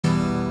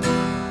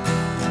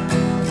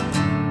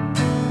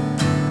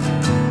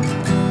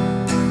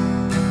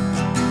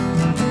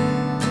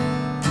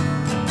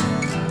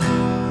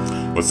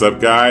What's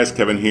up guys,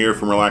 Kevin here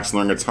from Relax and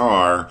Learn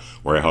Guitar,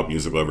 where I help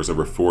music lovers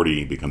over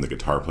 40 become the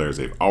guitar players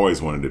they've always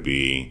wanted to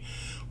be,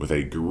 with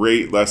a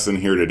great lesson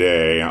here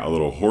today, a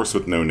little horse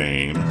with no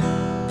name.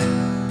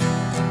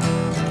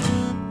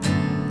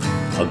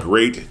 A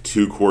great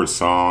 2-chord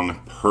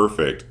song,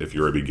 perfect if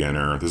you're a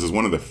beginner. This is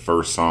one of the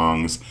first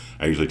songs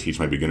I usually teach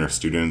my beginner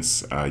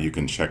students. You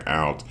can check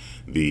out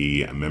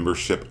the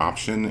membership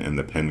option in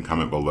the pinned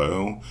comment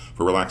below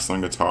for Relax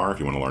and Learn Guitar if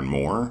you want to learn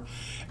more.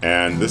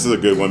 And this is a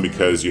good one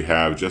because you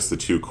have just the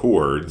 2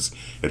 chords.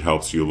 It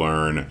helps you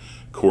learn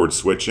chord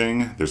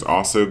switching. There's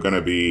also going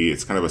to be,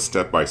 it's kind of a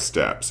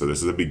step-by-step. So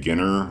this is a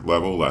beginner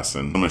level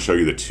lesson. I'm going to show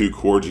you the 2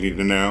 chords you need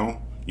to know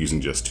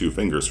using just 2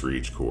 fingers for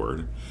each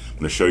chord. I'm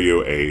going to show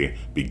you a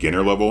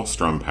beginner level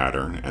strum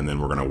pattern, and then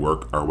we're going to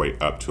work our way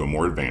up to a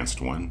more advanced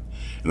one.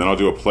 And then I'll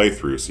do a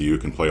playthrough so you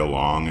can play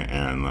along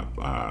and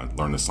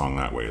learn the song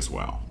that way as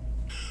well.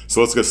 So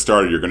let's get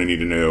started. You're going to need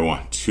to know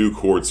 2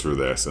 chords for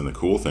this, and the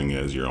cool thing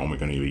is you're only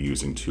going to be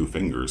using 2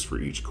 fingers for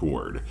each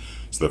chord.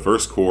 So the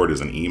first chord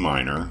is an E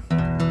minor.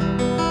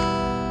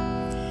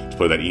 To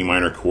play that E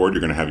minor chord,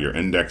 you're going to have your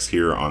index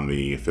here on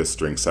the 5th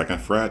string 2nd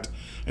fret,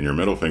 and your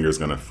middle finger is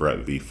going to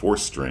fret the 4th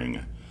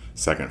string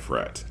 2nd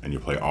fret, and you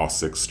play all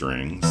 6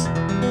 strings.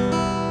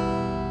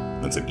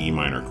 That's an E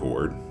minor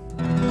chord.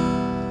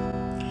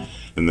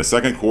 Then the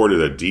second chord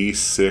is a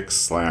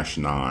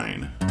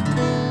D6/9.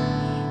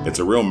 It's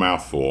a real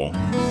mouthful,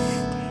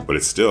 but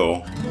it's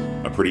still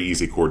a pretty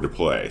easy chord to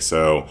play.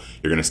 So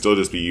you're going to still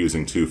just be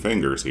using 2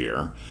 fingers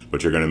here,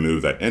 but you're going to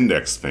move that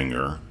index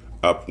finger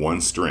up 1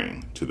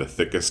 string to the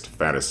thickest,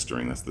 fattest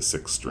string. That's the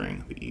 6th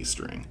string, the E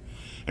string.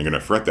 And you're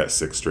going to fret that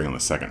 6th string on the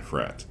 2nd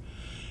fret.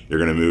 You're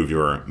going to move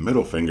your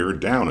middle finger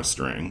down a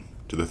string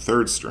to the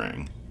 3rd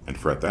string and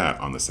fret that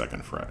on the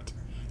 2nd fret.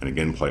 And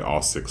again, play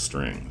all 6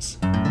 strings.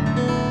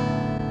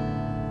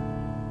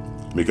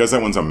 Because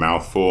that one's a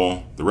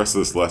mouthful, the rest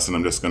of this lesson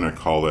I'm just going to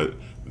call it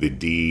the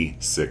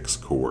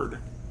D6 chord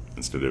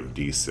instead of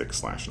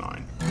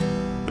D6/9.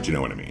 But you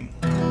know what I mean.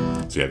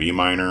 So you have E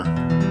minor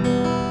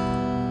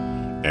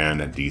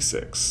and a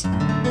D6.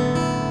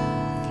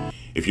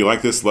 If you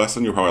like this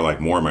lesson, you'll probably like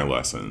more of my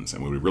lessons,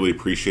 and we would really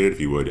appreciate it if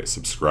you would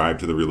subscribe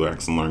to the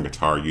Relax and Learn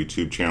Guitar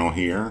YouTube channel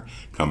here.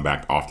 Come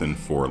back often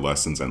for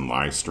lessons and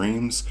live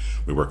streams.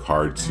 We work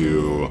hard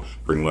to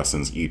bring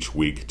lessons each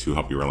week to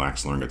help you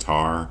relax and learn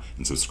guitar,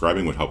 and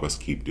subscribing would help us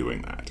keep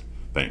doing that.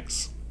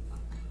 Thanks.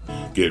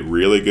 Get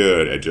really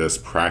good at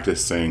just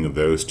practicing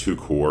those 2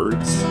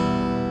 chords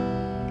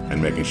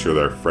and making sure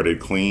they're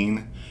fretted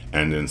clean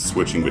and then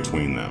switching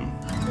between them.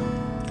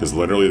 Because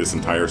literally this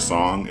entire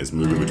song is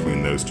moving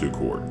between those 2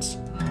 chords.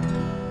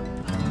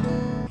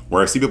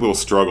 Where I see people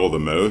struggle the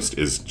most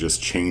is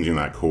just changing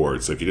that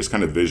chord. So if you just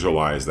kind of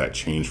visualize that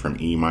change from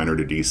E minor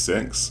to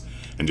D6,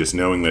 and just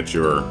knowing that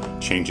you're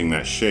changing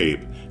that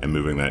shape and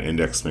moving that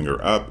index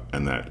finger up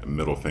and that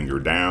middle finger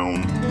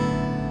down,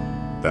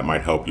 that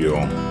might help you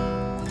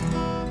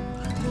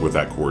with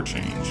that chord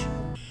change.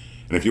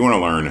 And if you want to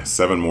learn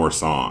 7 more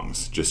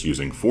songs just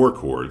using 4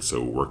 chords,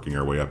 so working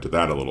your way up to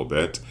that a little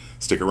bit,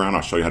 stick around,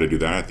 I'll show you how to do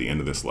that at the end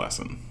of this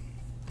lesson.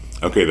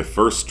 Okay, the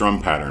first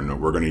strum pattern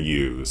that we're going to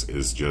use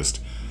is just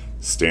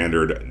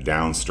standard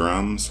down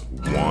strums,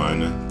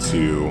 1,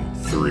 2,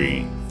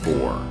 3,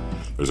 4.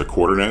 There's a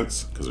quarter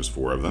notes, because there's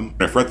 4 of them. I'm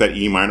going to fret that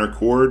E minor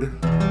chord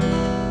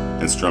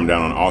and strum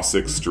down on all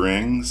 6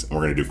 strings, and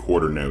we're going to do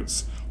quarter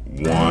notes.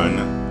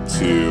 1,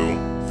 2,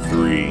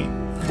 3,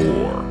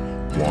 4.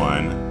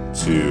 1,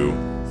 2,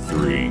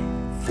 3,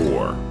 4.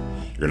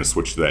 You're going to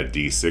switch to that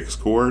D6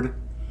 chord,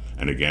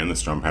 and again the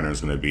strum pattern is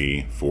going to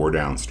be 4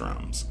 down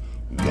strums.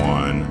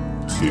 1,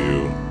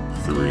 2,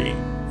 3,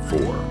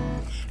 4.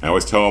 I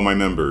always tell all my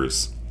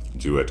members,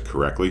 do it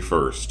correctly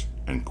first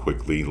and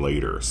quickly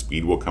later.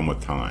 Speed will come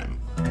with time.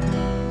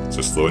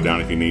 So slow it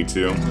down if you need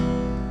to.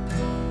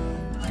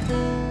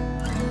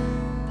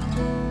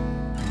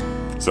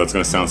 So it's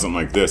going to sound something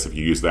like this if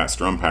you use that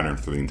strum pattern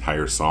for the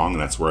entire song,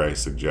 and that's where I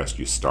suggest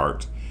you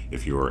start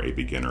if you're a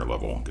beginner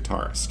level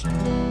guitarist.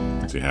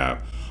 So you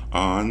have,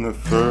 on the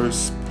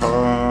first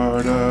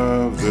part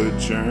of the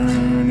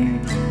journey,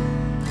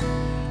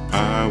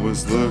 I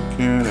was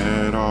looking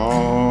at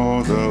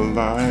all the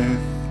life.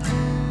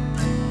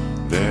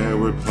 There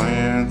were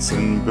plants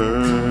and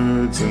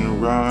birds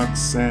and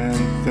rocks and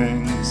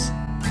things.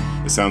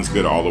 It sounds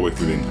good all the way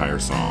through the entire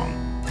song.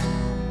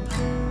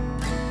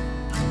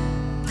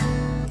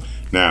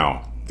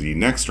 Now, the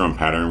next strum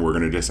pattern, we're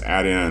going to just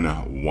add in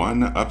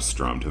 1 up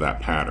strum to that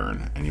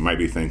pattern. And you might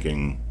be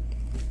thinking,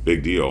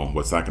 big deal,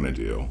 what's that going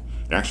to do?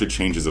 It actually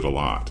changes it a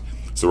lot.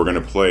 So we're going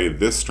to play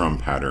this strum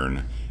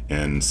pattern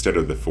instead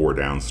of the 4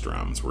 down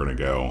strums. We're going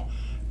to go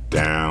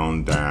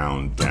down,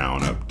 down,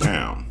 down, up,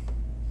 down.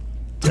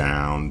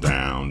 Down,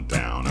 down,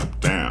 down, up,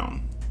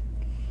 down.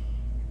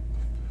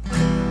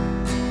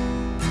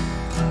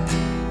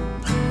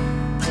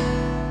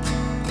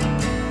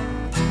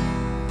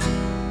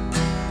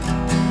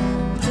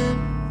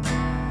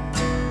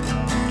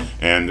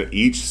 And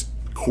each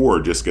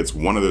chord just gets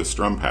one of those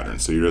strum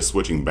patterns. So you're just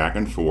switching back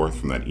and forth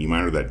from that E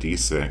minor to that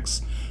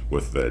D6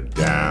 with the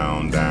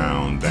down,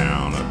 down,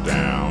 down, up,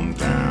 down,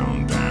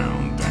 down,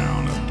 down,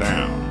 down, up,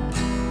 down.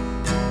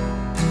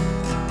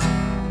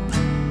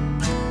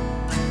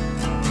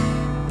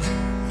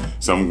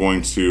 So I'm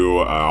going to,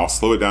 I'll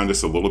slow it down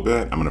just a little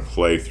bit. I'm going to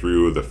play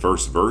through the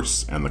first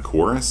verse and the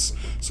chorus.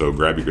 So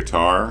grab your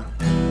guitar,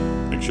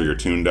 make sure you're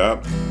tuned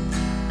up.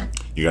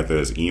 You got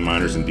those E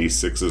minors and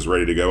D6s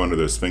ready to go under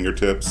those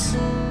fingertips.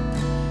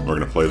 We're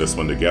going to play this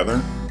one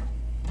together.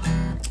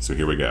 So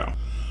here we go.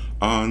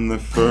 On the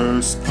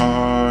first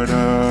part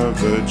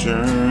of the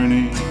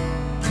journey,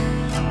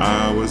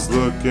 I was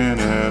looking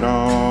at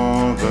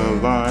all the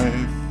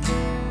life.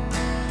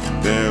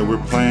 There were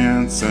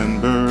plants and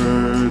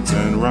birds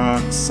and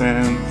rocks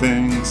and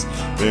things.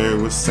 There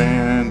was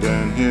sand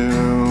and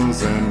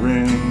hills and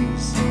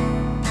rings.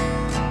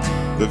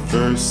 The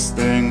first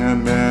thing I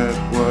met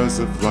was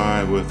a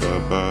fly with a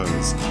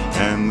buzz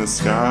and the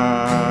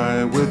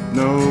sky with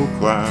no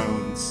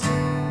clouds.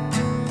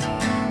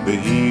 The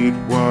heat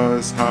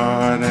was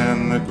hot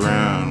and the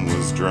ground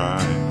was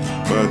dry,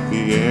 but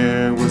the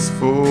air was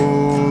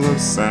full of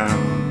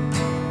sound.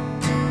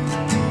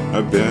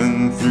 I've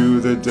been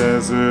through the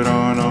desert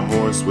on a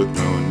horse with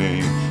no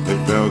name.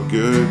 It felt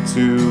good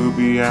to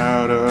be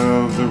out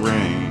of the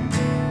rain.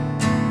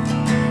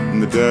 In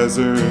the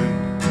desert,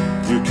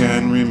 you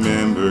can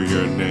remember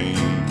your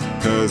name,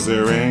 'cause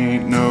there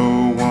ain't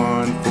no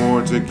one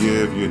for to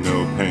give you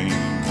no pain.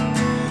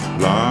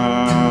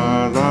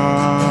 La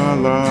la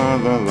la la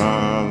la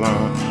la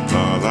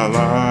la la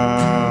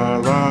la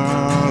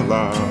la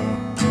la.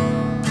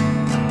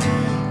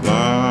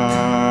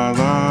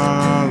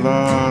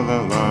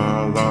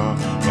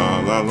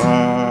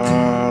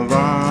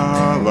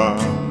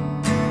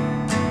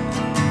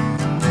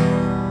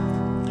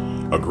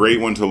 A great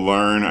one to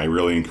learn. I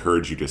really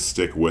encourage you to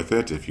stick with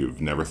it. If you've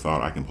never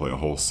thought I can play a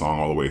whole song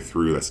all the way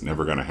through, that's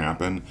never going to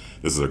happen.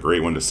 This is a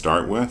great one to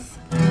start with.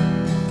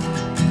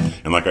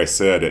 And like I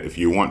said, if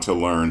you want to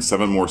learn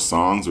 7 more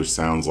songs, which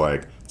sounds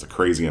like it's a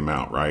crazy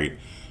amount, right?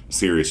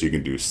 Serious, you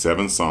can do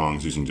 7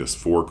 songs using just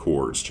 4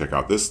 chords. Check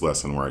out this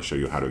lesson where I show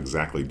you how to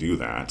exactly do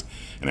that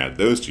and add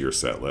those to your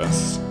set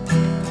list.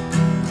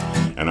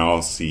 And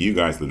I'll see you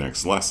guys in the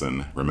next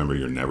lesson. Remember,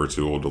 you're never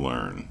too old to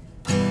learn.